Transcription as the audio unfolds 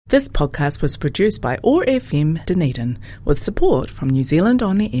This podcast was produced by OAR FM Dunedin with support from New Zealand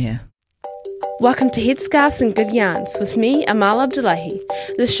On the Air. Welcome to Headscarves and Good Yarns with me, Amal Abdullahi.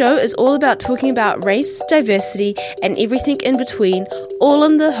 The show is all about talking about race, diversity and everything in between, all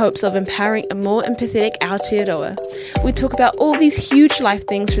in the hopes of empowering a more empathetic Aotearoa. We talk about all these huge life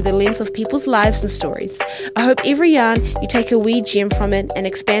things through the lens of people's lives and stories. I hope every yarn you take a wee gem from it and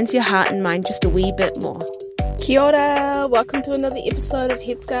expands your heart and mind just a wee bit more. Kia ora! Welcome to another episode of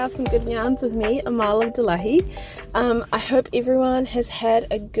Headscarves and Good Yarns with me, Amal Abdullahi. I hope everyone has had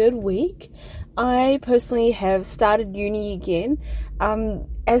a good week. I personally have started uni again.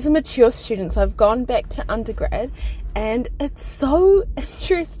 As a mature student, so I've gone back to undergrad, and it's so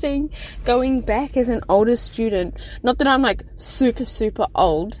interesting going back as an older student. Not that I'm like super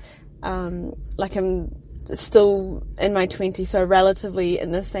old, like I'm still in my 20s, so relatively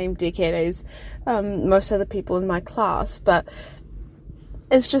in the same decade as most other people in my class, but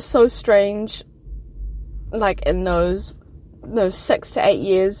it's just so strange, like in those 6 to 8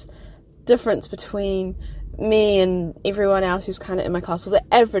 years difference between me and everyone else who's kind of in my class, or the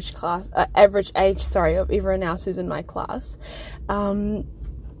average age of everyone else who's in my class.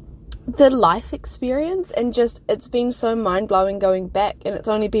 The life experience, and just it's been so mind-blowing going back, and it's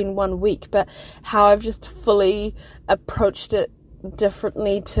only been 1 week, but how I've just fully approached it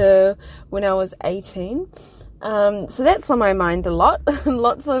differently to when I was 18. So that's on my mind a lot.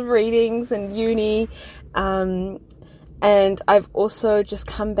 Lots of readings and uni, and I've also just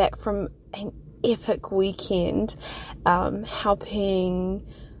come back from an epic weekend helping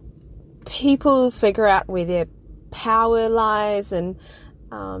people figure out where their power lies, and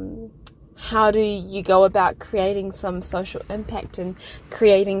how do you go about creating some social impact and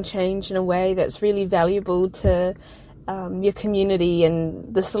creating change in a way that's really valuable to your community,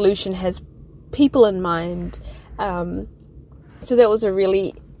 and the solution has people in mind. So that was a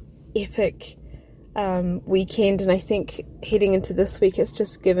really epic weekend, and I think heading into this week it's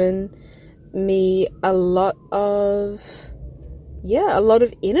just given me a lot of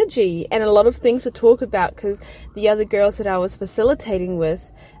energy and a lot of things to talk about, because the other girls that I was facilitating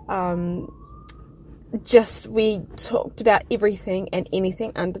with, we talked about everything and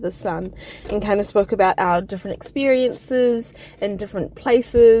anything under the sun, and kind of spoke about our different experiences in different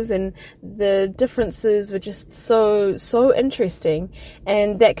places, and the differences were just so interesting.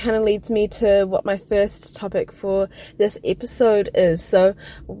 And that kind of leads me to what my first topic for this episode is. So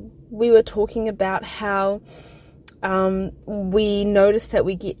we were talking about how we notice that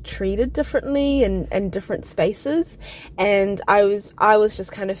we get treated differently in different spaces, and I was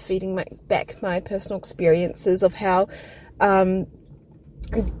just kind of feeding back my personal experiences of how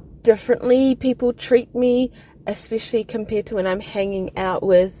differently people treat me, especially compared to when I'm hanging out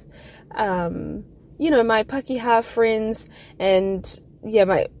with my Pakeha friends, and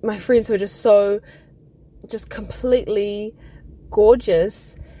my friends were just completely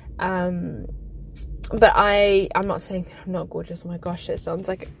gorgeous. But I'm not saying that I'm not gorgeous. Oh my gosh, that sounds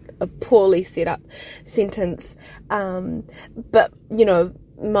like a poorly set up sentence. But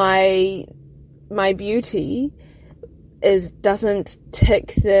my beauty doesn't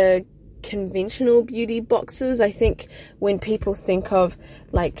tick the conventional beauty boxes. I think when people think of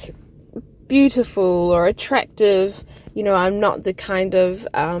like beautiful or attractive, I'm not the kind of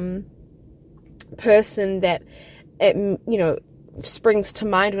person that springs to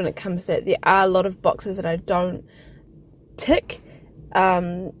mind when it comes to that. There are a lot of boxes that I don't tick,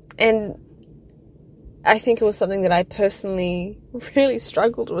 and I think it was something that I personally really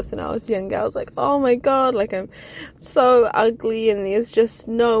struggled with when I was younger. I was like, oh my god, like I'm so ugly, and there's just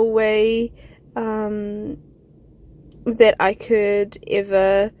no way that I could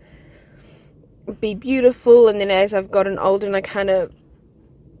ever be beautiful. And then as I've gotten older, and I kind of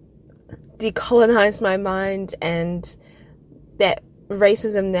decolonized my mind, and that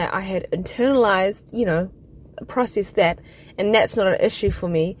racism that I had internalized, processed that, and that's not an issue for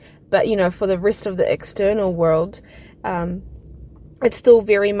me. But, for the rest of the external world, it's still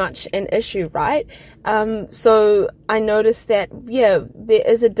very much an issue, right? So I noticed that, there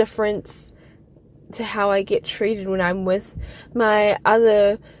is a difference to how I get treated when I'm with my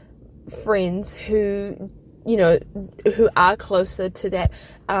other friends who are closer to that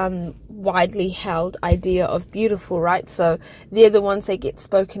widely held idea of beautiful, right? So they're the ones that get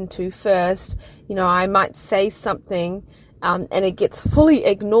spoken to first. I might say something and it gets fully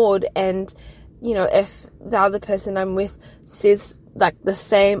ignored, and if the other person I'm with says like the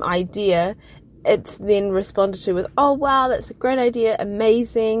same idea, it's then responded to with, oh wow, that's a great idea,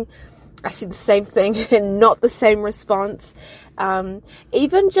 amazing. I said the same thing and not the same response.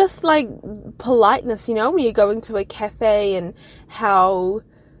 Even just like politeness, when you're going to a cafe, and how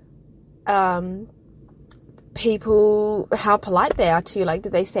people, how polite they are to you. Like, do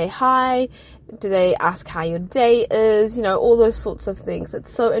they say hi? Do they ask how your day is? You know, all those sorts of things.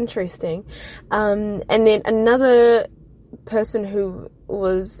 It's so interesting. And then another person who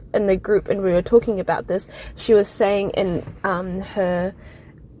was in the group and we were talking about this, she was saying in her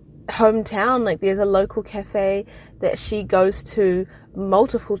hometown, like, there's a local cafe that she goes to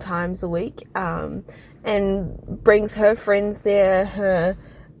multiple times a week, and brings her friends there, her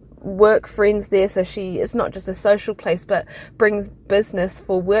work friends there, so it's not just a social place but brings business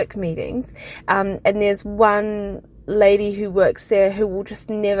for work meetings, and there's one lady who works there who will just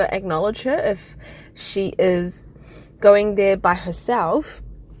never acknowledge her if she is going there by herself.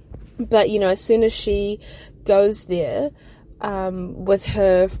 But, you know, as soon as she goes there with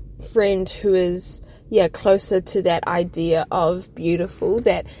her friend who is closer to that idea of beautiful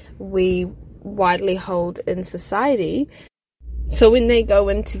that we widely hold in society, so when they go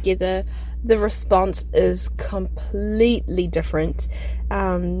in together, the response is completely different.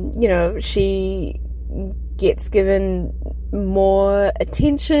 You know, she gets given more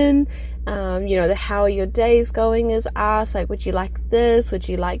attention. You know, the how are your days going is asked, like, would you like this? Would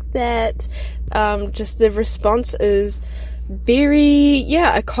you like that? Just the response is very,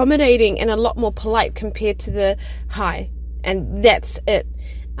 accommodating and a lot more polite compared to the hi. And that's it.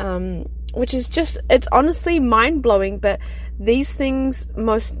 Which is just, it's honestly mind-blowing, but these things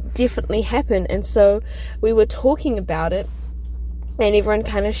most definitely happen. And so we were talking about it and everyone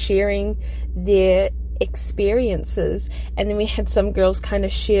kind of sharing their experiences, and then we had some girls kind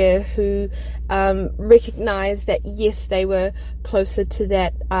of share who recognized that yes, they were closer to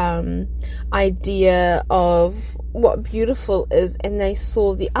that idea of what beautiful is, and they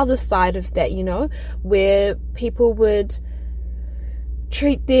saw the other side of that, you know, where people would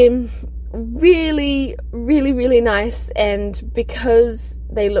treat them really, really, really nice, and because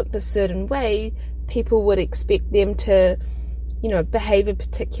they looked a certain way, people would expect them to, you know, behave a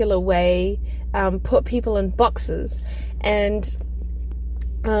particular way, put people in boxes. And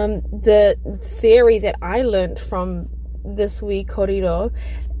the theory that I learned from this wee korero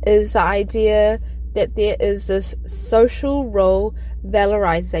is the idea that there is this social role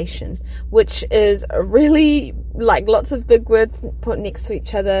valorisation, which is really, like, lots of big words put next to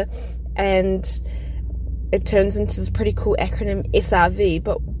each other, and it turns into this pretty cool acronym SRV.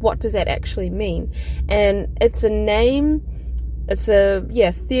 But what does that actually mean? And it's a name, it's a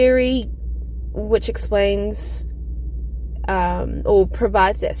theory which explains or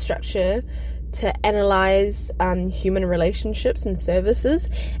provides that structure to analyze human relationships and services.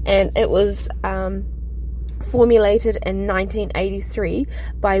 And it was formulated in 1983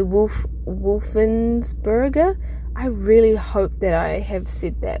 by Wolfensberger. I really hope that I have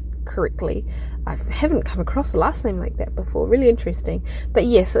said that correctly. I haven't come across a last name like that before. Really interesting. But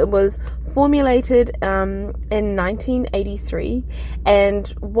yes, it was formulated in 1983, and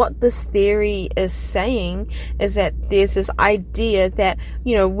what this theory is saying is that there's this idea that,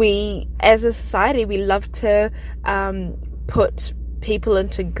 you know, we as a society, we love to put people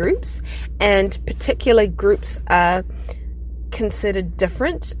into groups, and particular groups are considered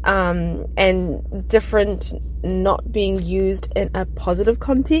different, and different not being used in a positive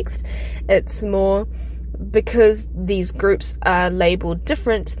context. It's more because these groups are labeled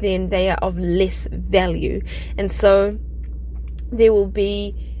different, then they are of less value. And so there will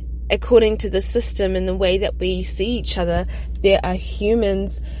be, according to the system and the way that we see each other, there are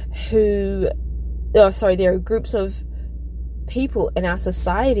groups of people in our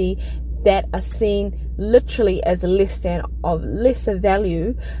society that are seen literally as lesser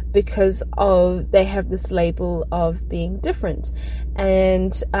value because they have this label of being different.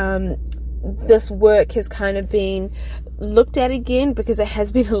 And this work has kind of been looked at again because it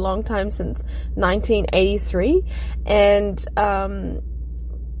has been a long time since 1983, and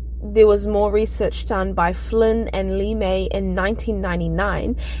there was more research done by Flynn and Lee May in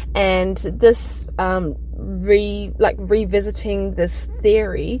 1999, and this revisiting this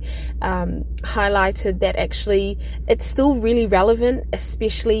theory highlighted that actually it's still really relevant,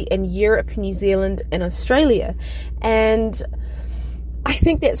 especially in Europe, New Zealand, and Australia. And I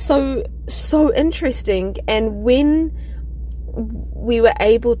think that's so interesting. And when we were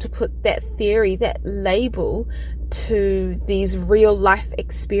able to put that theory, that label, to these real life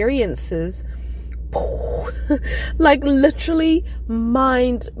experiences, like literally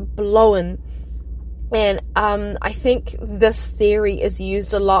mind blown. And I think this theory is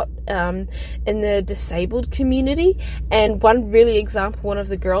used a lot in the disabled community. And one of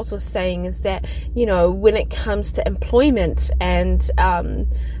the girls was saying is that, you know, when it comes to employment and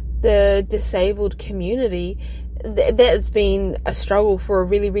the disabled community, that has been a struggle for a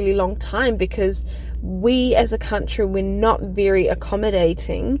really, really long time, because we as a country, we're not very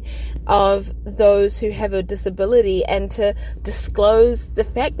accommodating of those who have a disability, and to disclose the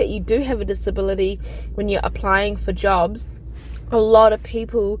fact that you do have a disability when you're applying for jobs, a lot of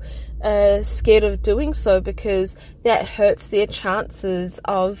people are scared of doing so because that hurts their chances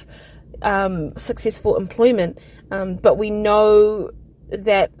of successful employment. But we know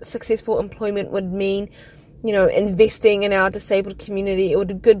that successful employment would mean, investing in our disabled community. It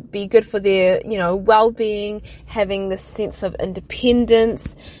would be good for their, well-being, having this sense of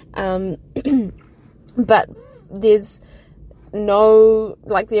independence. But there's there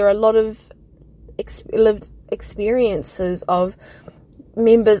are a lot of lived experiences of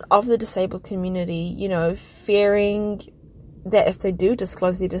members of the disabled community, fearing that if they do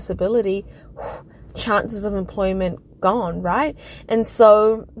disclose their disability, chances of employment gone, right? And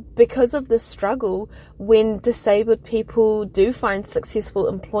so because of this struggle, when disabled people do find successful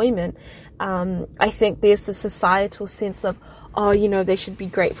employment, I think there's a societal sense of, they should be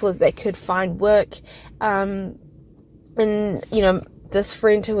grateful that they could find work. And, this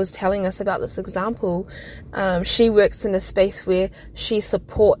friend who was telling us about this example, she works in a space where she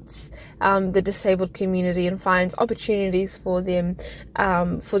supports the disabled community and finds opportunities for them,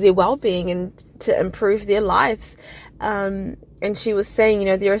 for their well-being and to improve their lives. And she was saying,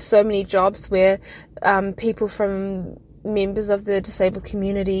 there are so many jobs where people from members of the disabled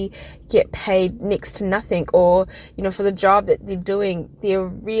community get paid next to nothing, or, for the job that they're doing, they're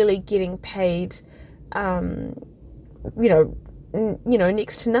really getting paid,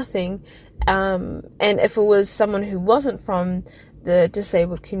 next to nothing. And if it was someone who wasn't from the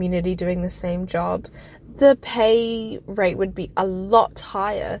disabled community doing the same job, the pay rate would be a lot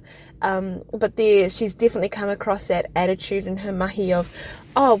higher. But she's definitely come across that attitude in her mahi of,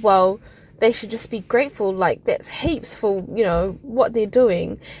 they should just be grateful, that's heaps for, what they're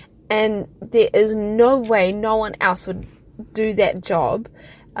doing. And there is no way no one else would do that job.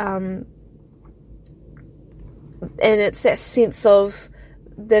 And it's that sense of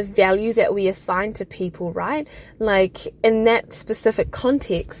the value that we assign to people, right? In that specific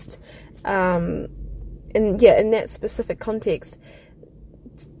context, that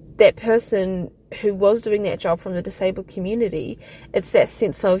person who was doing that job from the disabled community, it's that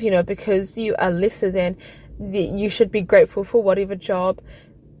sense of, because you are lesser than, you should be grateful for whatever job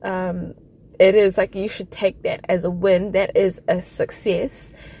it is. You should take that as a win. That is a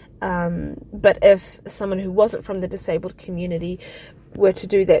success. But if someone who wasn't from the disabled community were to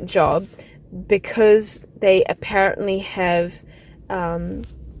do that job, because they apparently have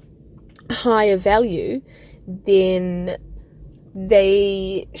higher value, then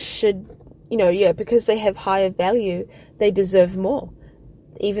they should, because they have higher value, they deserve more,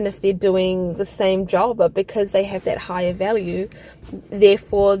 even if they're doing the same job. But because they have that higher value,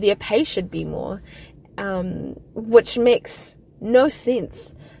 therefore their pay should be more, which makes no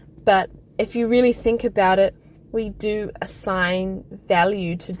sense. But if you really think about it, we do assign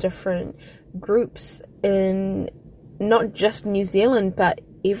value to different groups in not just New Zealand, but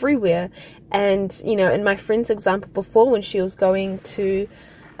everywhere. And, in my friend's example before, when she was going to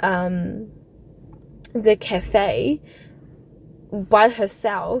the cafe by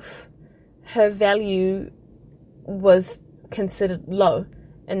herself, her value was considered low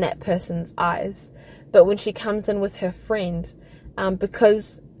in that person's eyes. But when she comes in with her friend,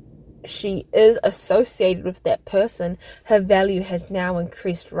 because she is associated with that person, her value has now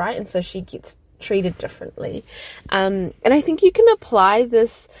increased, right? And so she gets treated differently. And I think you can apply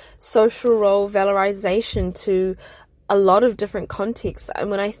this social role valorization to a lot of different contexts.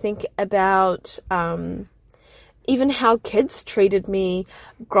 And when I think about even how kids treated me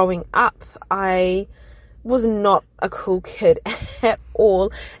growing up, I was not a cool kid at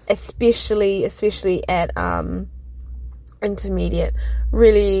all, especially at intermediate.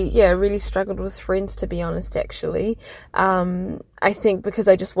 Really struggled with friends, to be honest, actually. I think because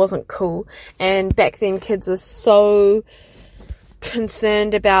I just wasn't cool. And back then kids were so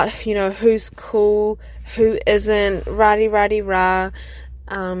concerned about, who's cool, who isn't, rah.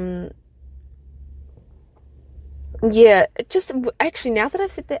 Just actually, now that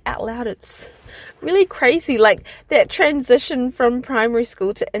I've said that out loud, it's really crazy. That transition from primary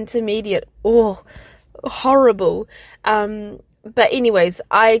school to intermediate, horrible. But anyways,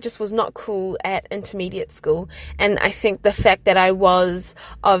 I just was not cool at intermediate school, and I think the fact that I was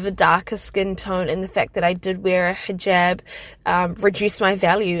of a darker skin tone and the fact that I did wear a hijab reduced my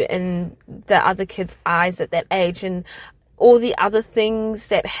value in the other kids' eyes at that age. And all the other things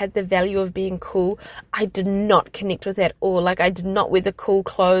that had the value of being cool, I did not connect with at all. Like, I did not wear the cool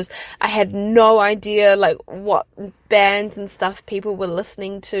clothes. I had no idea, like, what bands and stuff people were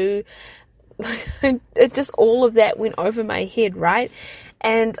listening to. It just, all of that went over my head, right?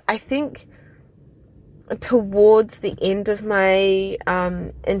 And I think towards the end of my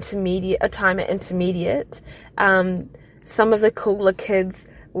time at intermediate, some of the cooler kids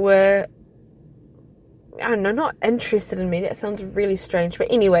were, I don't know, not interested in me. That sounds really strange.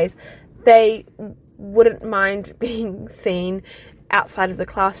 But anyways, they wouldn't mind being seen outside of the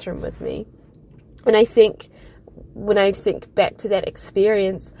classroom with me. And I think when I think back to that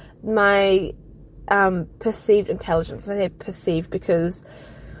experience, my perceived intelligence, I say perceived because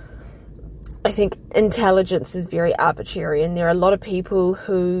I think intelligence is very arbitrary, and there are a lot of people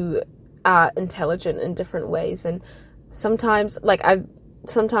who are intelligent in different ways. And sometimes,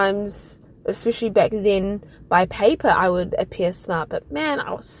 especially back then, by paper, I would appear smart, but man,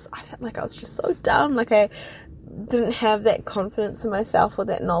 I felt like I was just so dumb. Like, I didn't have that confidence in myself or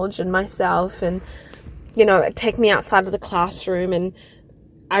that knowledge in myself. And, you know, take me outside of the classroom, and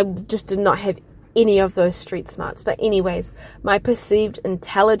I just did not have any of those street smarts. But anyways, my perceived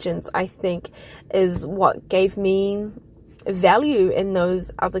intelligence, I think, is what gave me value in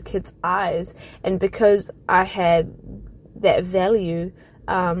those other kids' eyes. And because I had that value,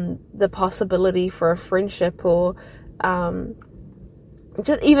 the possibility for a friendship or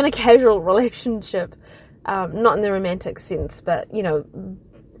just even a casual relationship, not in the romantic sense, but, you know,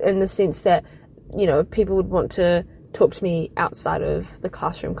 in the sense that, you know, people would want to talk to me outside of the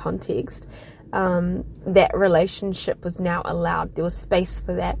classroom context. That relationship was now allowed. There was space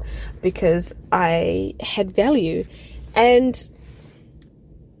for that because I had value. And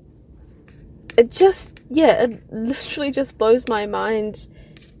it literally just blows my mind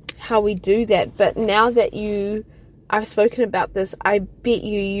how we do that. But now that I've spoken about this, I bet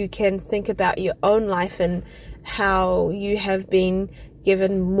you can think about your own life and how you have been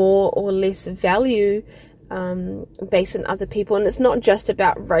given more or less value based on other people. And it's not just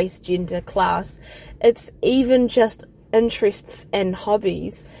about race, gender, class. It's even just interests and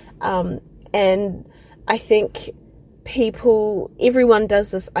hobbies. And I think everyone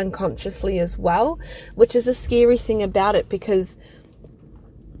does this unconsciously as well, which is a scary thing about it, because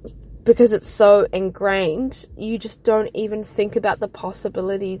it's so ingrained, you just don't even think about the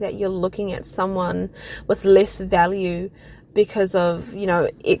possibility that you're looking at someone with less value because of, you know,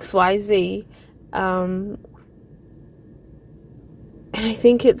 XYZ. And I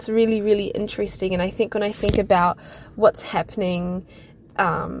think it's really, really interesting. And I think when I think about what's happening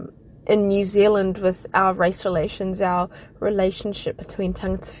in New Zealand with our race relations, our relationship between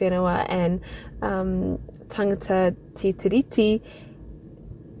tangata whenua and tangata te tiriti,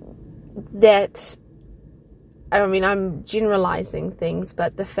 that, I mean, I'm generalizing things,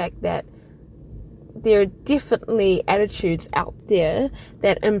 but the fact that there are definitely attitudes out there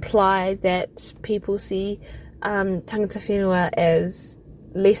that imply that people see tangata whenua as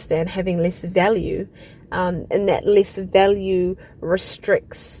less than, having less value, and that less value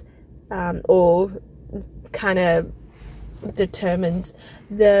restricts or kind of determines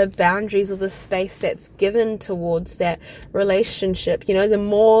the boundaries or the space that's given towards that relationship. You know, the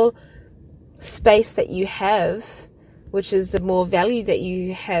more space that you have, which is the more value that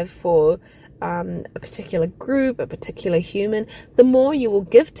you have for a particular group, a particular human, the more you will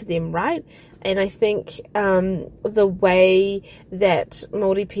give to them, right? And I think the way that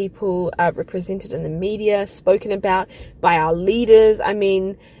Māori people are represented in the media, spoken about by our leaders, I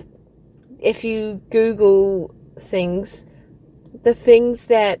mean, if you Google things, the things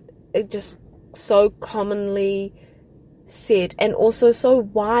that are just so commonly said and also so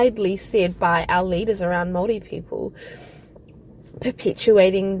widely said by our leaders around Māori people,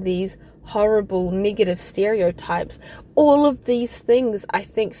 perpetuating these horrible negative stereotypes, all of these things I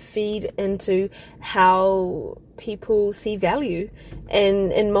think feed into how people see value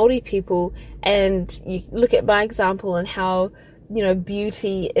in Māori people. And you look at my example and how, you know,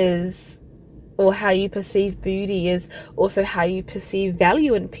 beauty is, or how you perceive beauty is also how you perceive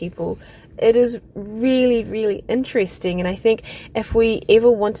value in people. It is really, really interesting. And I think if we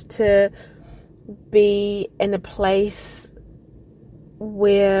ever wanted to be in a place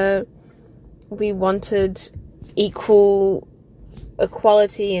where we wanted equality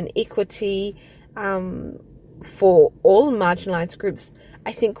and equity for all marginalized groups,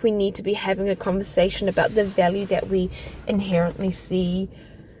 I think we need to be having a conversation about the value that we inherently see,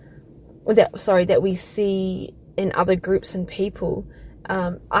 that we see in other groups and people.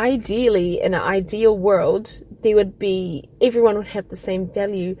 Ideally, in an ideal world, everyone would have the same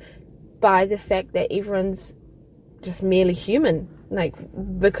value by the fact that everyone's just merely human. Like,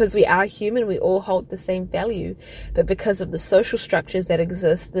 because we are human, we all hold the same value. But because of the social structures that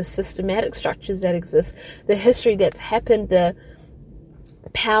exist, the systematic structures that exist, the history that's happened, the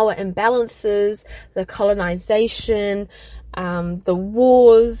power imbalances, the colonization, the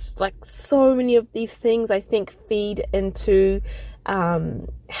wars, like so many of these things, I think, feed into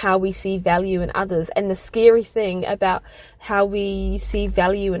how we see value in others. And the scary thing about how we see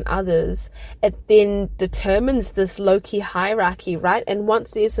value in others, it then determines this low-key hierarchy, right? And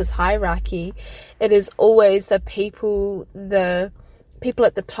once there's this hierarchy, it is always the people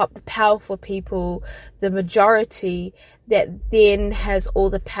at the top, the powerful people, the majority, that then has all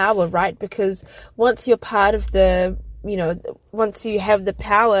the power, right? Because once you're part of once you have the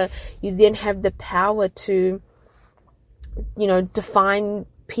power, you then have the power to, define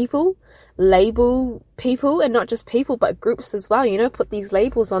people, label people, and not just people, but groups as well, put these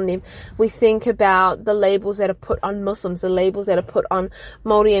labels on them. We think about the labels that are put on Muslims, the labels that are put on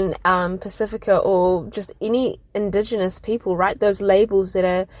Māori and Pacifica, or just any indigenous people, right? Those labels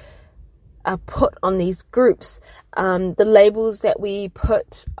that are put on these groups, the labels that we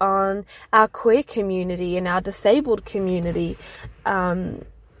put on our queer community and our disabled community, and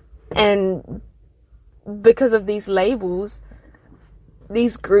because of these labels,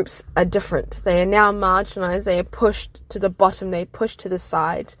 these groups are different. They are now marginalized. They are pushed to the bottom. They are pushed to the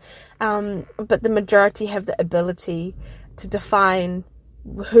side. But the majority have the ability to define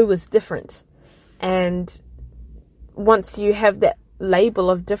who is different. And once you have that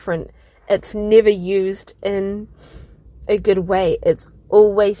label of different, it's never used in a good way. It's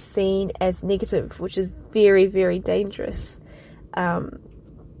always seen as negative, which is very, very dangerous.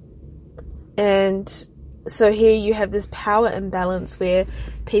 And so here you have this power imbalance where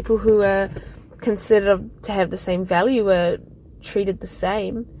people who are considered to have the same value are treated the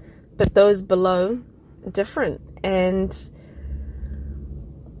same, but those below are different. And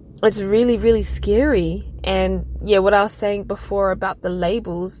it's really, really scary. And yeah, what I was saying before about the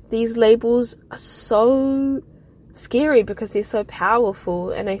labels, these labels are so scary because they're so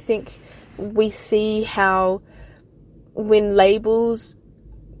powerful. And I think we see how when labels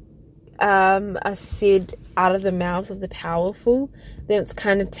are said out of the mouths of the powerful, then it's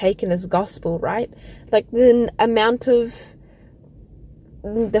kind of taken as gospel, right? Like the amount of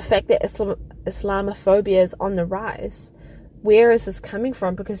the fact that Islamophobia is on the rise. Where is this coming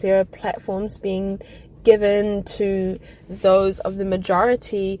from? Because there are platforms being given to those of the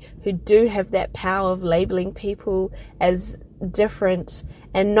majority who do have that power of labeling people as different,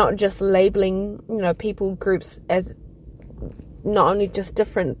 and not just labeling, people, groups as not only just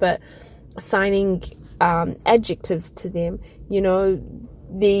different, but assigning adjectives to them. They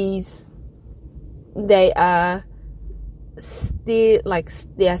are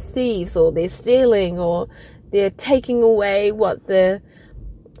they're thieves, or they're stealing, or they're taking away what the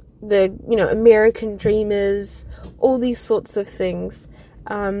American dream is, all these sorts of things.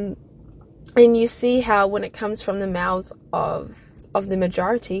 And you see how when it comes from the mouths of the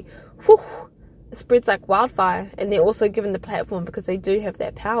majority, it spreads like wildfire. And they're also given the platform because they do have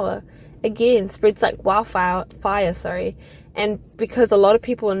that power. Again, spreads like wildfire. And because a lot of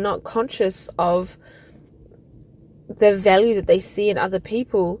people are not conscious of the value that they see in other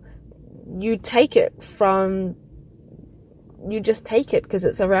people, you just take it because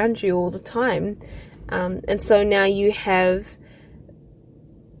it's around you all the time. And so now you have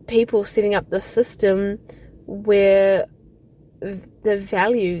people setting up the system where the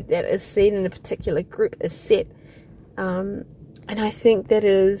value that is seen in a particular group is set. And I think that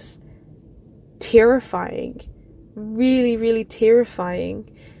is terrifying, really, really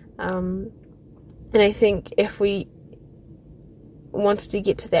terrifying. And I think if we wanted to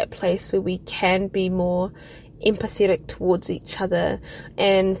get to that place where we can be more empathetic towards each other,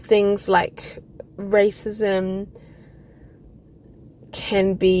 and things like racism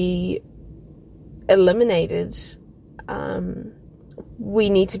can be eliminated, we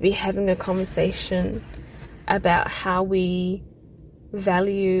need to be having a conversation about how we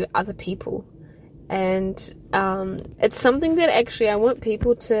value other people. And it's something that actually I want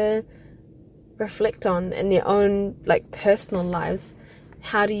people to reflect on in their own personal lives.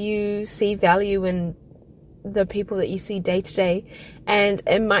 How do you see value in the people that you see day to day? And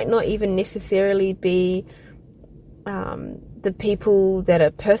it might not even necessarily be the people that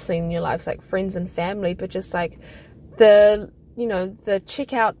are personally in your lives, like friends and family, but just the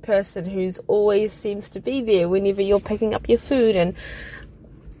checkout person who's always seems to be there whenever you're picking up your food, and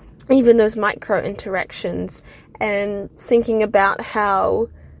even those micro interactions. And thinking about how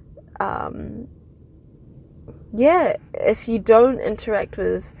if you don't interact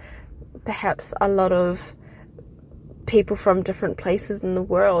with perhaps a lot of people from different places in the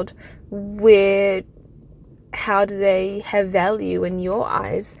world, how do they have value in your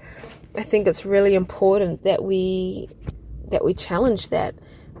eyes? I think it's really important that we challenge that.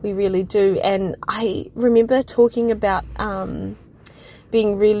 We really do. And I remember talking about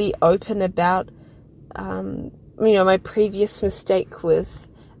being really open about my previous mistake with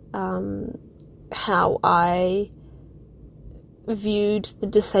how I viewed the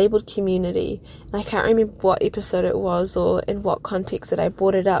disabled community. And I can't remember what episode it was or in what context that I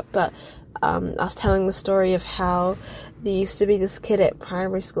brought it up, but I was telling the story of how there used to be this kid at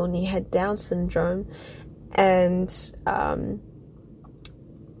primary school and he had Down syndrome, and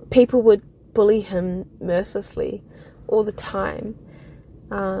people would bully him mercilessly all the time,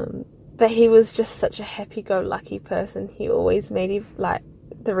 but he was just such a happy-go-lucky person. He always made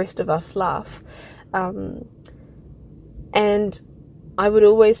the rest of us laugh, and I would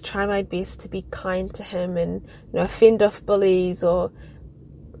always try my best to be kind to him and fend off bullies, or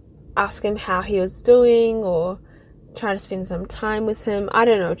ask him how he was doing, or try to spend some time with him. I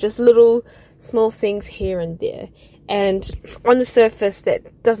don't know, just little small things here and there. And on the surface,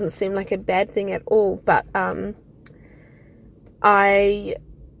 that doesn't seem like a bad thing at all. But now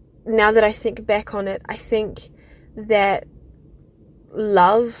that I think back on it, I think that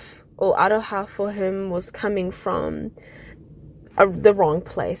love or aroha for him was coming from the wrong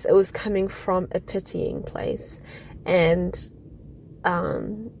place. It was coming from a pitying place. And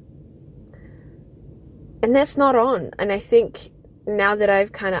that's not on. And I think now that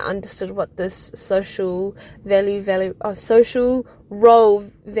I've kind of understood what this social role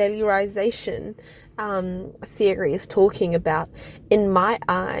valorization theory is talking about, in my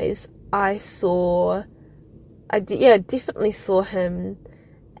eyes, I definitely saw him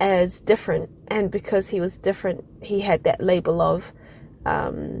as different. And because he was different, he had that label of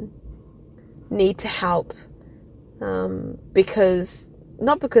need to help, because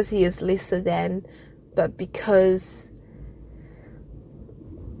not because he is lesser than, but because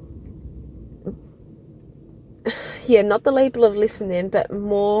not the label of less than, but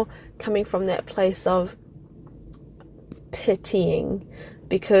more coming from that place of pitying,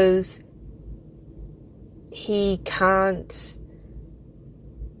 because he can't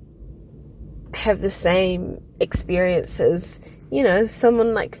have the same experiences,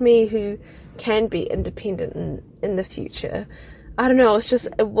 someone like me who can be independent in the future. I don't know,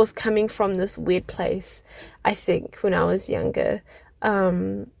 it was coming from this weird place, I think, when I was younger.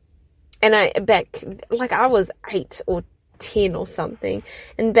 And I was 8 or 10 or something.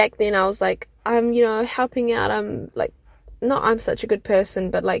 And back then I was like, I'm, helping out. I'm like, not I'm such a good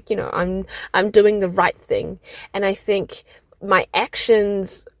person, but I'm doing the right thing. And I think my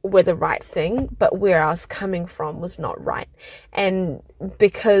actions were the right thing, but where I was coming from was not right. And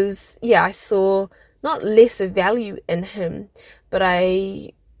because, I saw not lesser value in him, but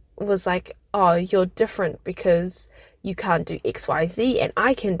I was like, oh, you're different because you can't do XYZ and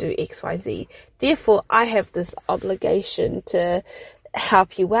I can do XYZ. Therefore, I have this obligation to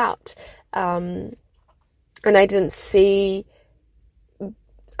help you out. And I didn't see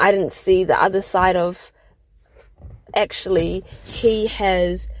the other side of, actually, he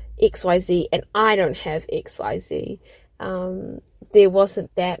has XYZ and I don't have XYZ. There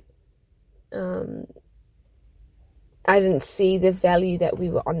wasn't that, I didn't see the value that we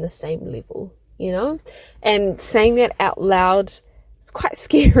were on the same level, and saying that out loud is quite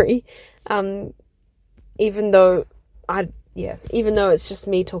scary. Even though it's just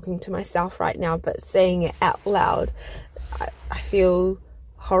me talking to myself right now, but saying it out loud, I feel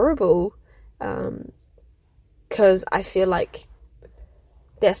horrible, because I feel like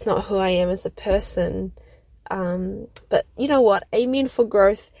that's not who I am as a person. But you know what? Amen for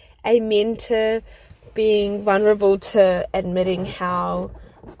growth. Amen to being vulnerable, to admitting how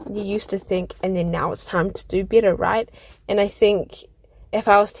you used to think, and then now it's time to do better, right? And I think if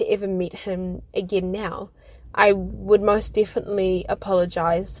I was to ever meet him again now, I would most definitely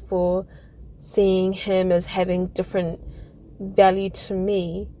apologize for seeing him as having different value to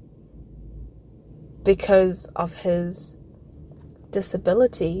me because of his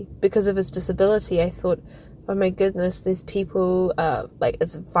disability. Because of his disability, I thought, oh my goodness, these people,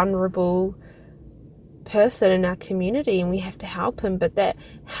 it's a vulnerable person in our community and we have to help him. But that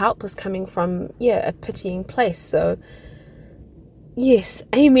help was coming from, a pitying place. So, yes,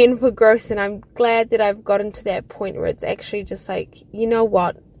 amen for growth. And I'm glad that I've gotten to that point where it's actually just like, you know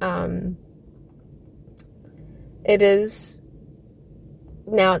what, it is,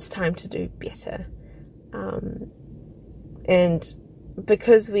 now it's time to do better. And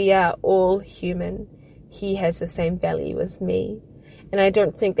because we are all human, he has the same value as me. And I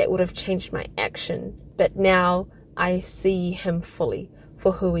don't think that would have changed my action. But now I see him fully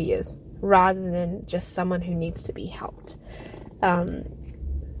for who he is, rather than just someone who needs to be helped.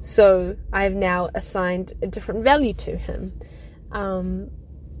 So I've now assigned a different value to him.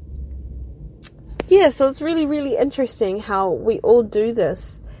 So it's really, really interesting how we all do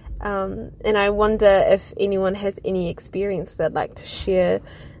this. And I wonder if anyone has any experience they'd like to share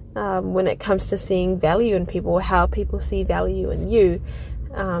when it comes to seeing value in people, how people see value in you.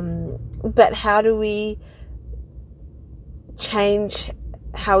 But how do we change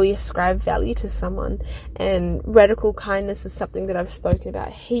how we ascribe value to someone? And radical kindness is something that I've spoken about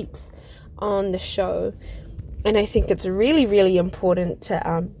heaps on the show, and I think it's really, really important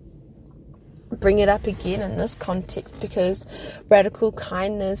to bring it up again in this context, because radical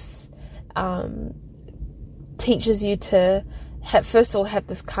kindness teaches you to first of all have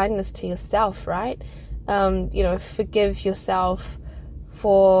this kindness to yourself, right? Forgive yourself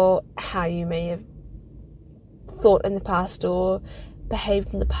for how you may have thought in the past or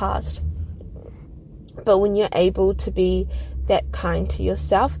behaved in the past. But when you're able to be that kind to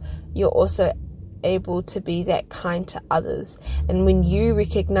yourself, you're also able to be that kind to others. And when you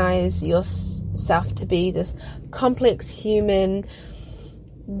recognize yourself to be this complex human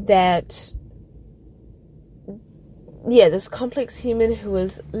who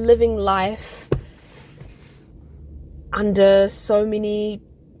is living life under so many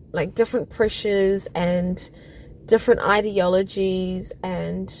different pressures and different ideologies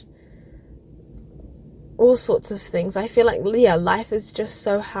and all sorts of things. I feel like, life is just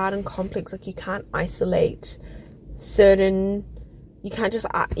so hard and complex. You can't isolate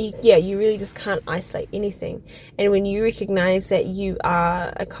you really just can't isolate anything. And when you recognize that you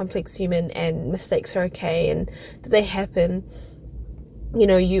are a complex human and mistakes are okay and that they happen,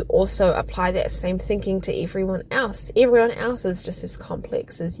 you also apply that same thinking to everyone else. Everyone else is just as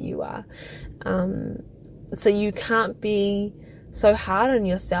complex as you are. So you can't be so hard on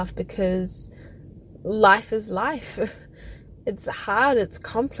yourself, because life is life. It's hard, it's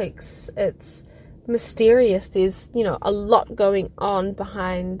complex, it's mysterious. There's, a lot going on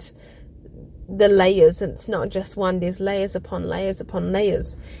behind the layers, and it's not just one. There's layers upon layers upon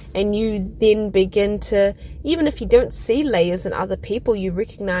layers. And you then begin to, even if you don't see layers in other people, you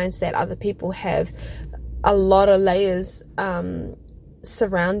recognize that other people have a lot of layers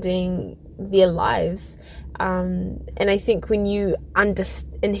surrounding their lives. And I think when you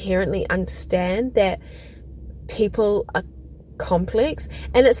inherently understand that people are complex,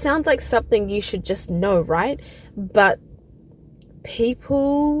 and it sounds like something you should just know, right? But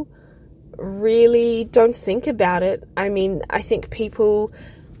people really don't think about it. I think people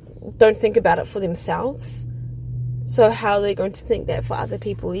don't think about it for themselves. So how are they going to think that for other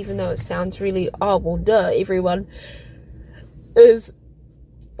people, even though it sounds really, everyone is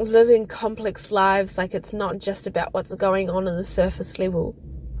living complex lives. It's not just about what's going on the surface level.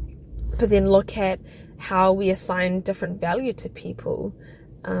 But then look at how we assign different value to people.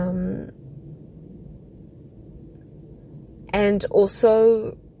 And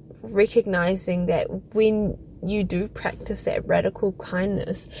also recognizing that when you do practice that radical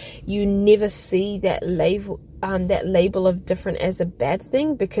kindness, you never see that label of different as a bad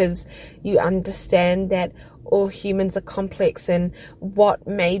thing, because you understand that all humans are complex, and what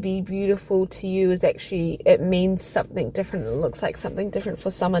may be beautiful to you is actually, it means something different. It looks like something different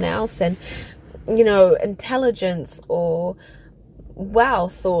for someone else. And intelligence or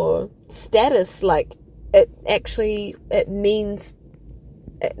wealth or status, it means,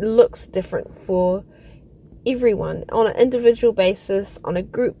 it looks different for everyone on an individual basis, on a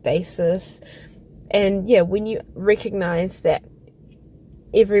group basis. And when you recognize that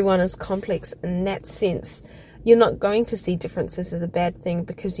everyone is complex in that sense, you're not going to see differences as a bad thing,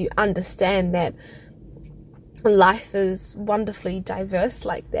 because you understand that life is wonderfully diverse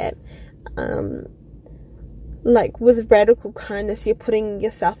like that. With radical kindness, you're putting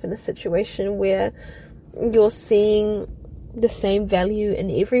yourself in a situation where you're seeing the same value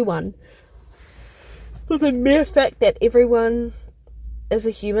in everyone. For the mere fact that everyone is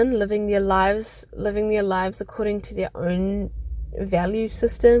a human living their lives according to their own value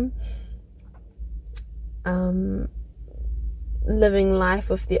system, living life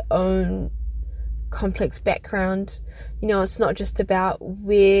with their own complex background. It's not just about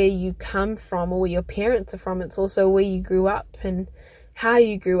where you come from or where your parents are from, it's also where you grew up and how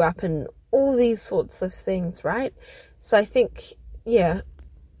you grew up and all these sorts of things, right? So I think,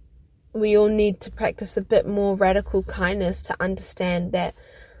 we all need to practice a bit more radical kindness to understand that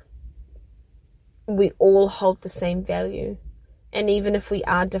we all hold the same value. And even if we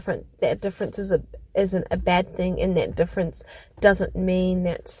are different, that difference isn't a bad thing, and that difference doesn't mean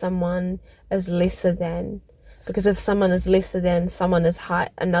that someone is lesser than. Because if someone is lesser than, someone is high,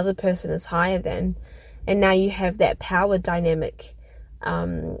 another person is higher than, and now you have that power dynamic.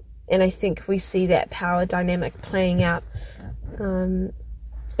 And I think we see that power dynamic playing out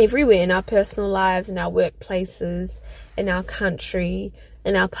everywhere in our personal lives, in our workplaces, in our country,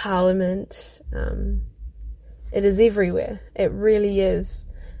 in our parliament. It is everywhere. It really is.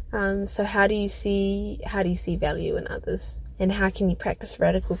 So how do you see value in others, and how can you practice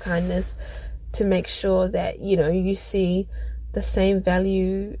radical kindness to make sure that you see the same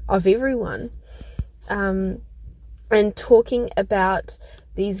value of everyone? And talking about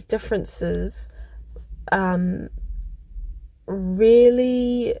these differences, talking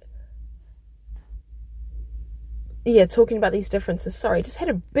about these differences. Sorry, just had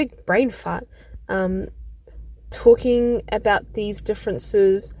a big brain fart. Talking about these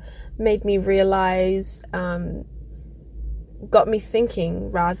differences made me realize, got me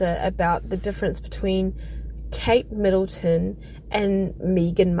thinking rather about the difference between Kate Middleton and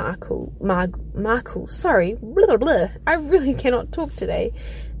Meghan Markle. Sorry, blah, blah, blah. I really cannot talk today.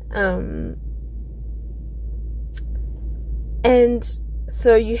 And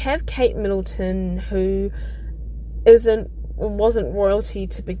so you have Kate Middleton, who wasn't royalty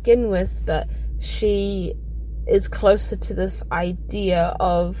to begin with, but she is closer to this idea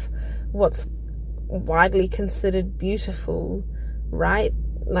of what's widely considered beautiful, right?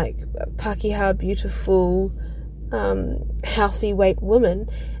 Like Pakeha beautiful, healthy weight woman.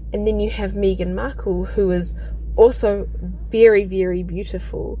 And then you have Meghan Markle, who is also very, very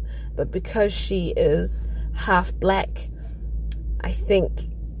beautiful, but because she is half black, I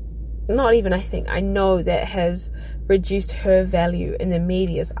know that has reduced her value in the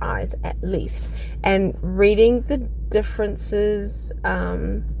media's eyes, at least. And reading the differences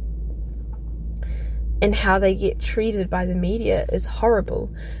and how they get treated by the media is horrible.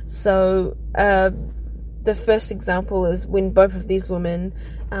 So the first example is when both of these women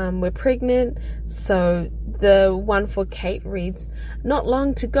were pregnant. So the one for Kate reads, "Not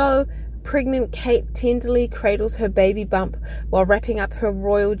long to go, pregnant Kate tenderly cradles her baby bump while wrapping up her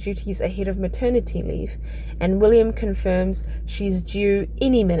royal duties ahead of maternity leave, and William confirms she's due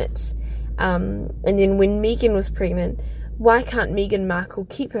any minute." And then when Meghan was pregnant, "Why can't Meghan Markle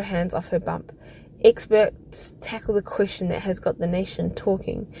keep her hands off her bump? Experts tackle the question that has got the nation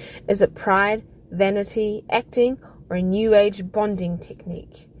talking. Is it pride, vanity, acting, or a new age bonding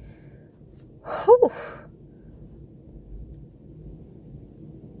technique?" Whew.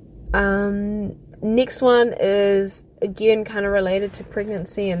 Next one is again kind of related to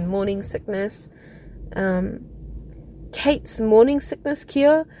pregnancy and morning sickness. Kate's morning sickness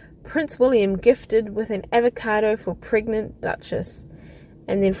cure: Prince William gifted with an avocado for pregnant Duchess.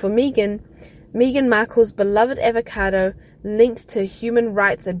 And then for Meghan Markle's beloved avocado linked to human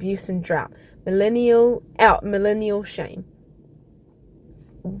rights abuse and drought. Millennial shame.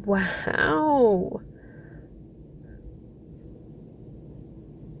 Wow.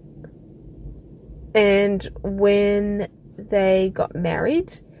 And when they got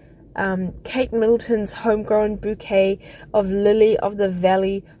married, Kate Middleton's homegrown bouquet of lily of the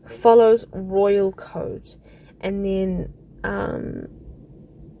valley follows royal code. And then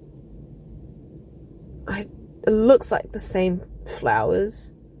it looks like the same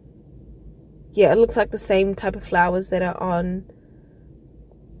flowers. Yeah, it looks like the same type of flowers that are on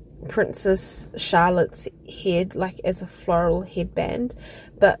Princess Charlotte's head, like as a floral headband.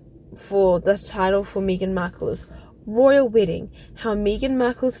 But for the title for Meghan Markle is Royal Wedding: How Meghan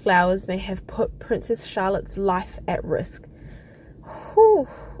Markle's Flowers May Have Put Princess Charlotte's Life at Risk. Whew.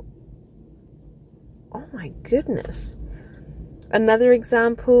 Oh my goodness. Another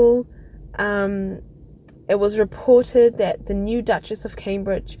example, it was reported that the new Duchess of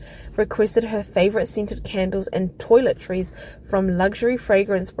Cambridge requested her favourite scented candles and toiletries from luxury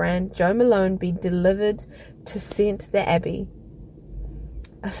fragrance brand Jo Malone be delivered to Scent the Abbey.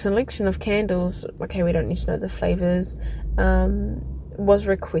 A selection of candles, okay, we don't need to know the flavours, was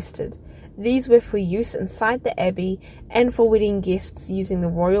requested. These were for use inside the Abbey and for wedding guests using the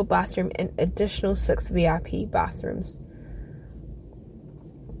royal bathroom and additional 6 VIP bathrooms.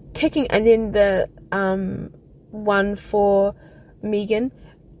 And then the one for Meghan,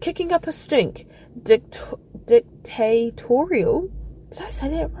 kicking up a stink, dictatorial. Did I say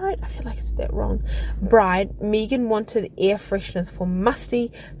that right? I feel like I said that wrong. Bride, Meghan wanted air fresheners for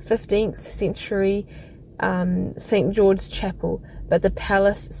musty 15th century St. George's Chapel, but the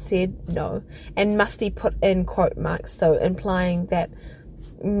palace said no. And musty put in quote marks, so implying that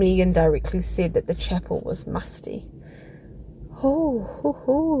Meghan directly said that the chapel was musty.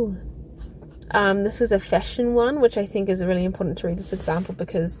 This is a fashion one, which I think is really important to read this example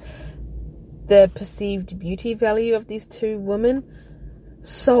because the perceived beauty value of these two women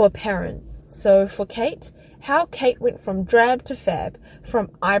so apparent. So for Kate, how Kate went from drab to fab, from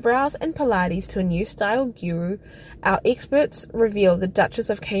eyebrows and Pilates to a new style guru, our experts reveal the Duchess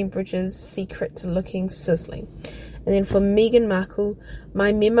of Cambridge's secret to looking sizzling. And then for Meghan Markle,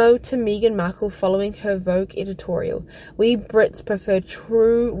 my memo to Meghan Markle following her Vogue editorial. We Brits prefer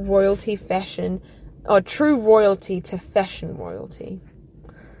true royalty to fashion royalty.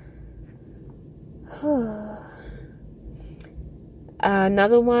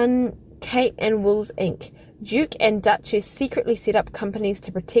 Another one, Kate and Wills Inc. Duke and Duchess secretly set up companies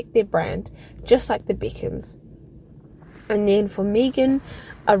to protect their brand, just like the Beckhams. And then for Meghan,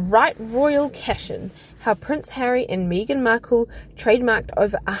 a right royal cash-in. How Prince Harry and Meghan Markle trademarked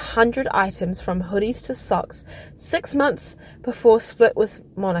over 100 items from hoodies to socks 6 months before split with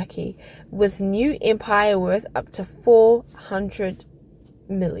monarchy, with new empire worth up to 400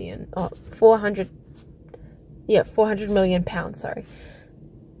 million pounds, sorry.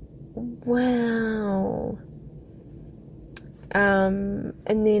 Wow. And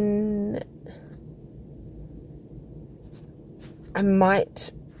then I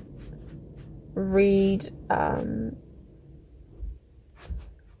might read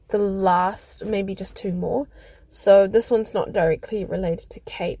the last, maybe just two more. So this one's not directly related to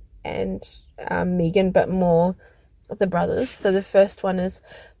Kate and Meghan, but more of the brothers. So the first one is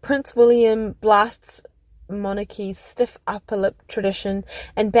Prince William blasts monarchy's stiff upper lip tradition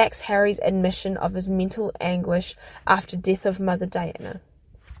and backs Harry's admission of his mental anguish after death of Mother Diana.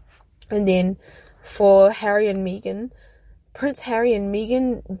 And then for Harry and Meghan, Prince Harry and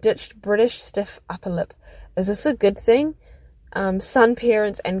Meghan ditched British stiff upper lip. Is this a good thing? Son,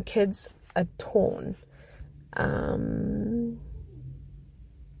 parents and kids are torn.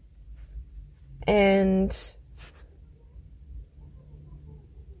 And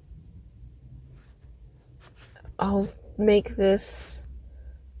I'll make this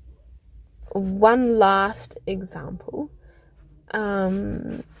one last example.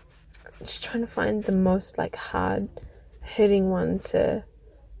 Just trying to find the most hard hitting one to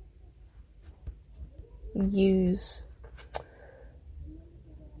use.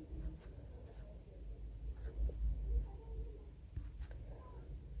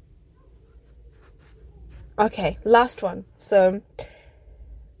 Okay, last one. So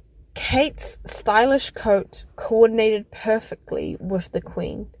Kate's stylish coat coordinated perfectly with the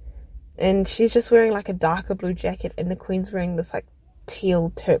Queen, and she's just wearing a darker blue jacket and the Queen's wearing this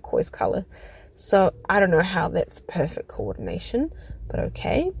teal turquoise color. So I don't know how that's perfect coordination, but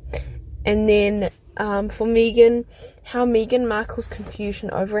okay. And then for Meghan, how Meghan Markle's confusion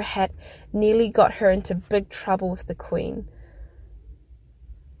over a hat nearly got her into big trouble with the Queen.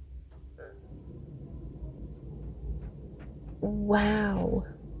 Wow.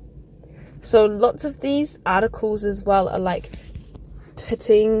 So lots of these articles as well are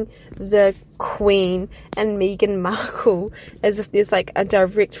pitting the Queen and Meghan Markle as if there's a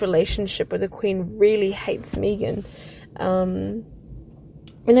direct relationship where the Queen really hates Meghan. And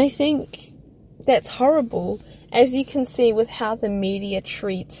I think that's horrible, as you can see with how the media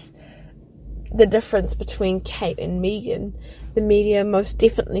treats the difference between Kate and Meghan. The media most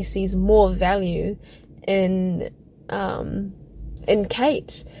definitely sees more value in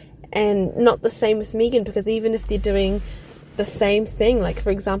Kate, and not the same with Meghan, because even if they're doing the same thing,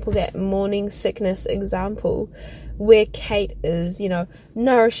 for example that morning sickness example where Kate is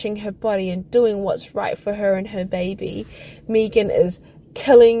nourishing her body and doing what's right for her and her baby, Meghan is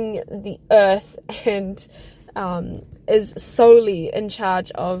killing the earth and is solely in charge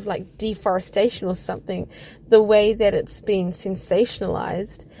of deforestation or something. The way that it's been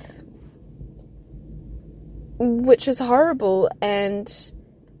sensationalized, which is horrible. And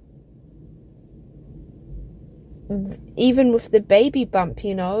even with the baby bump,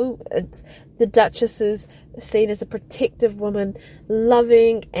 it's the Duchess is seen as a protective woman,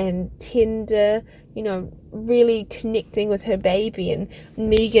 loving and tender, really connecting with her baby, and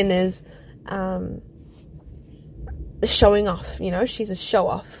Meghan is showing off, she's a show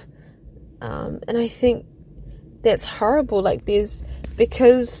off. And I think that's horrible.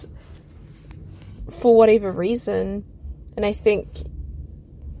 Because for whatever reason, and I think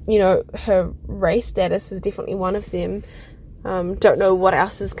her race status is definitely one of them. Don't know what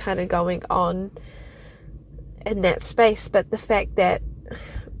else is kind of going on in that space, but the fact that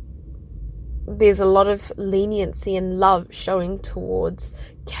there's a lot of leniency and love showing towards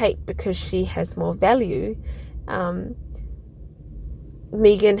Kate because she has more value.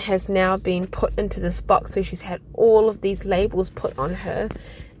 Meghan has now been put into this box where she's had all of these labels put on her,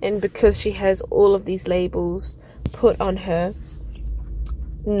 and because she has all of these labels put on her,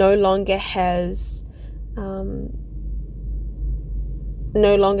 no longer has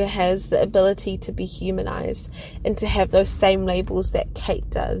the ability to be humanized and to have those same labels that Kate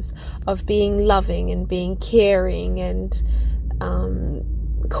does of being loving and being caring and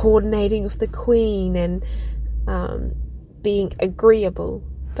coordinating with the Queen and being agreeable.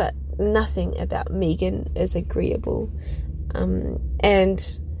 But nothing about Megan is agreeable.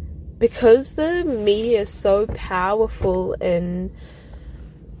 And because the media is so powerful in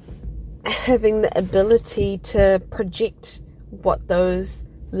having the ability to project what those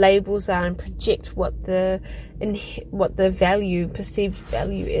labels are and project what the perceived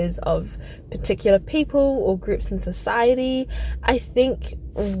value is of particular people or groups in society, I think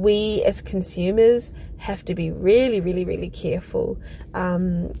we as consumers have to be really, really, really careful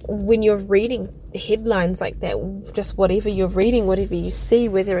when you're reading headlines like that. Just whatever you're reading, whatever you see,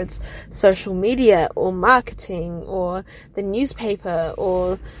 whether it's social media or marketing or the newspaper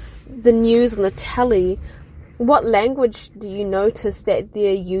or the news on the telly, what language do you notice that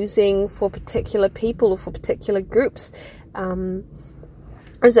they're using for particular people or for particular groups?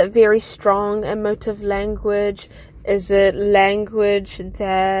 Is it very strong emotive language? Is it language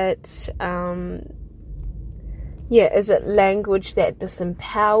that is it language that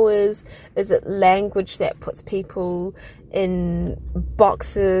disempowers? Is it language that puts people in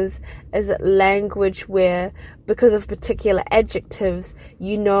boxes? Is it language where, because of particular adjectives,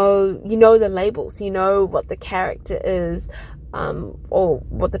 you know the labels, you know what the character is, or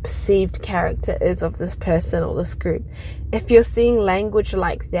what the perceived character is of this person or this group? If you're seeing language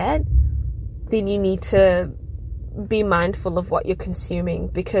like that, then you need to be mindful of what you're consuming,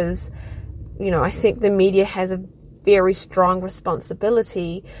 because I think the media has a very strong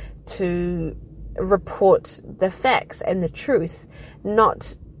responsibility to report the facts and the truth,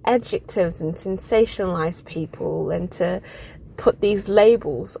 not adjectives and sensationalize people and to put these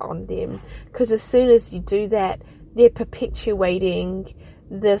labels on them. Because as soon as you do that, they're perpetuating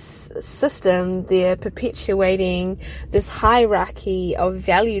this system, they're perpetuating this hierarchy of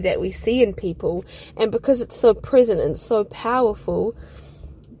value that we see in people. And because it's so present and so powerful,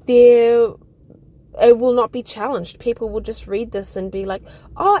 it will not be challenged. People will just read this and be like,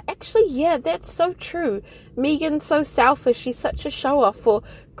 oh, actually, yeah, that's so true. Megan's so selfish. She's such a show-off for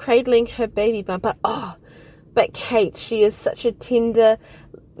cradling her baby bump. But Kate, she is such a tender,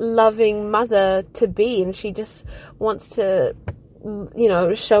 loving mother to be, and she just wants to,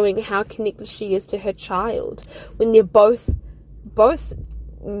 showing how connected she is to her child. When they're both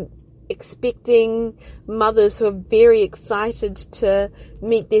expecting mothers who are very excited to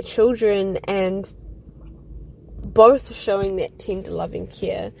meet their children and both showing that tender loving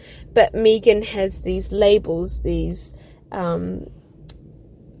care. But Megan has these labels, these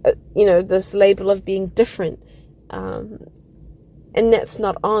this label of being different, and that's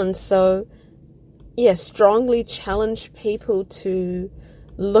not on. So strongly challenge people to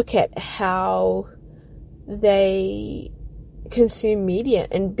look at how they consume media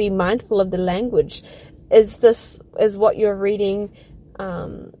and be mindful of the language. Is what you're reading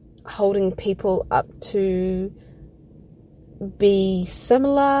holding people up to be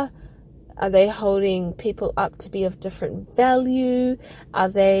similar? Are they holding people up to be of different value? Are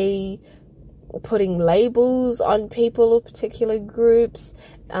they putting labels on people or particular groups?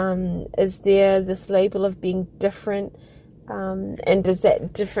 Is there this label of being different? And does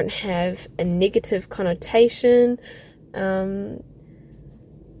that different have a negative connotation? There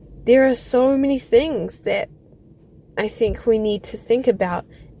are so many things that I think we need to think about,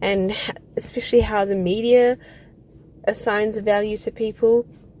 and especially how the media assigns value to people.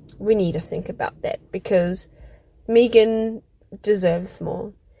 We need to think about that, because Megan deserves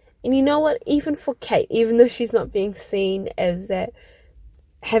more. And you know what? Even for Kate, even though she's not being seen as that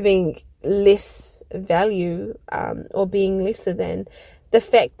having less value or being lesser than, the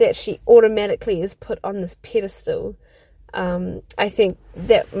fact that she automatically is put on this pedestal, I think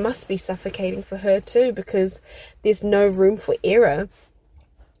that must be suffocating for her too, because there's no room for error.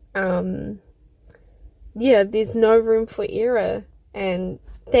 There's no room for error, and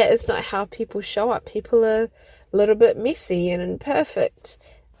that is not how people show up. People are a little bit messy and imperfect,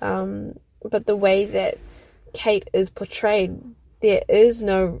 but the way that Kate is portrayed, there is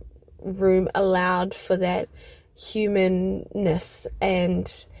no room allowed for that humanness,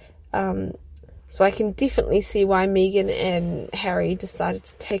 and so I can definitely see why Meghan and Harry decided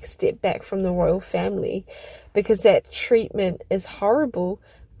to take a step back from the royal family, because that treatment is horrible.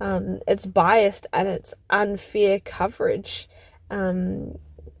 It's biased and it's unfair coverage.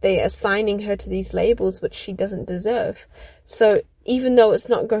 They're assigning her to these labels which she doesn't deserve. So even though it's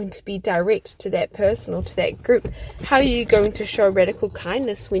not going to be direct to that person or to that group, how are you going to show radical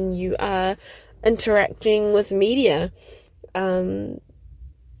kindness when you are interacting with media? And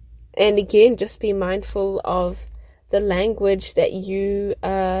again, just be mindful of the language that you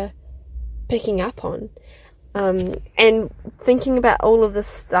are picking up on. And thinking about all of this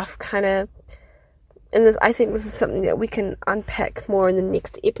stuff I think this is something that we can unpack more in the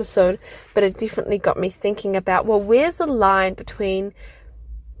next episode, but it definitely got me thinking about, well, where's the line between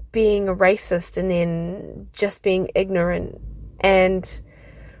being a racist and then just being ignorant? And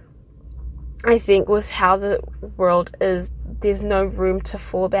I think with how the world is, there's no room to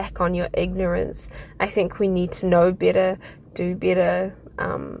fall back on your ignorance. I think we need to know better, do better,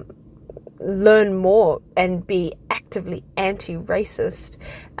 learn more, and be actively anti-racist.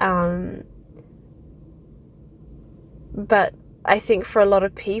 But I think for a lot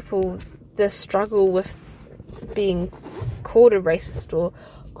of people, the struggle with being called a racist or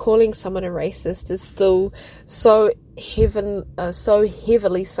calling someone a racist is still so heavily,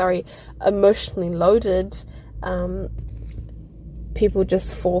 emotionally loaded. People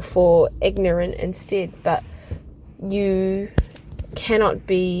just fall for ignorant instead. But you cannot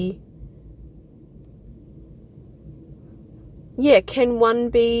be. Can one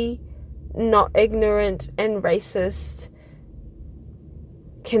be not ignorant and racist?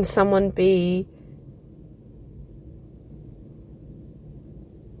 Can someone be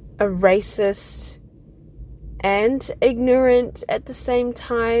a racist and ignorant at the same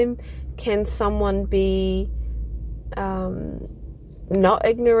time? Can someone be not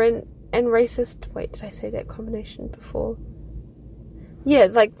ignorant and racist? Wait, did I say that combination before? Yeah,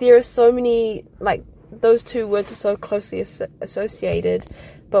 there are so many, those two words are so closely associated,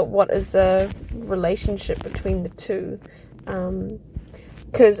 but what is the relationship between the two?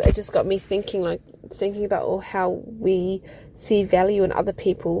 Because it just got me thinking about how we see value in other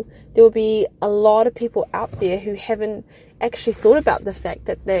people. There will be a lot of people out there who haven't actually thought about the fact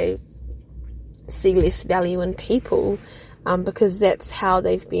that they see less value in people, because that's how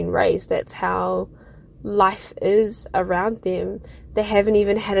they've been raised. That's how life is around them. They haven't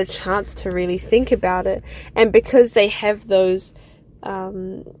even had a chance to really think about it. And because they have those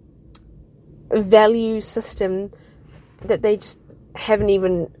value system that they just haven't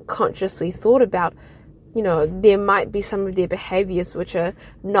even consciously thought about, there might be some of their behaviors which are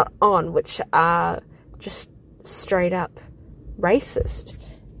not on, which are just straight up racist.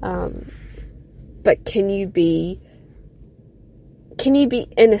 But can you be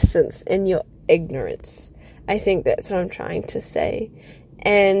innocent in your ignorance? I think that's what I'm trying to say.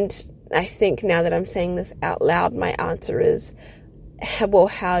 And I think now that I'm saying this out loud, my answer is,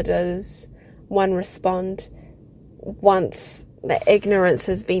 how does one respond once the ignorance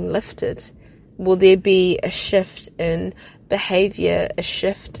has been lifted? Will there be a shift in behavior, a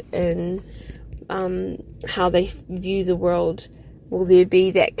shift in how they view the world? Will there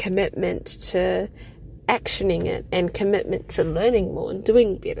be that commitment to actioning it and commitment to learning more and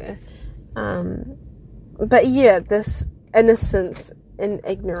doing better? But this innocence in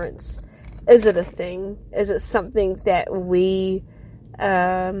ignorance, is it a thing? Is it something that we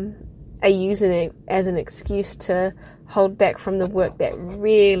are using it as an excuse to hold back from the work that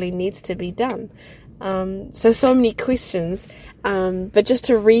really needs to be done? So many questions. But just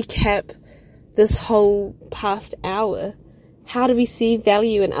to recap this whole past hour, how do we see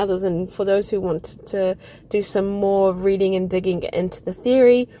value in others? And for those who want to do some more reading and digging into the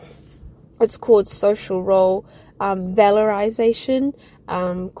theory, it's called social role valorisation,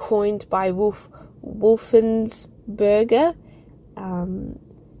 coined by Wolfensberger.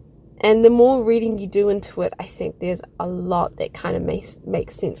 And the more reading you do into it, I think there's a lot that kind of makes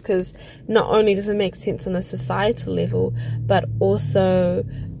sense, because not only does it make sense on a societal level, but also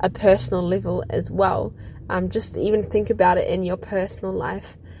a personal level as well. Just even think about it in your personal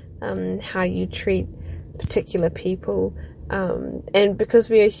life, how you treat particular people. And because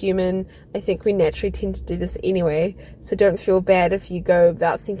we are human, I think we naturally tend to do this anyway. So don't feel bad if you go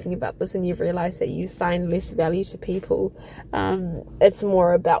about thinking about this and you realize that you assign less value to people. It's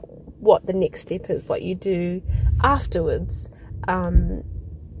more about what the next step is, what you do afterwards.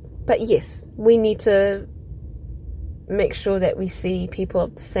 But yes, we need to make sure that we see people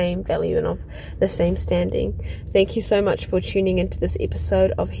of the same value and of the same standing. Thank you so much for tuning into this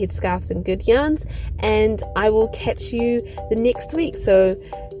episode of Headscarves and Good Yarns, and I will catch you the next week. So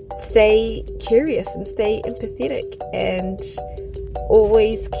stay curious and stay empathetic and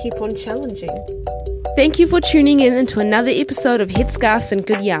always keep on challenging. Thank you for tuning in into another episode of Headscarves and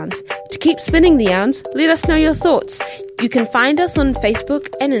Good Yarns. To keep spinning the yarns, let us know your thoughts. You can find us on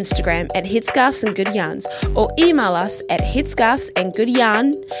Facebook and Instagram at Headscarves and Good Yarns, or email us at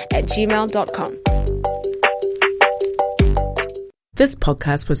headscarvesandgoodyarn@gmail.com. This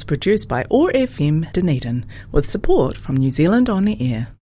podcast was produced by OAR FM Dunedin with support from New Zealand On the Air.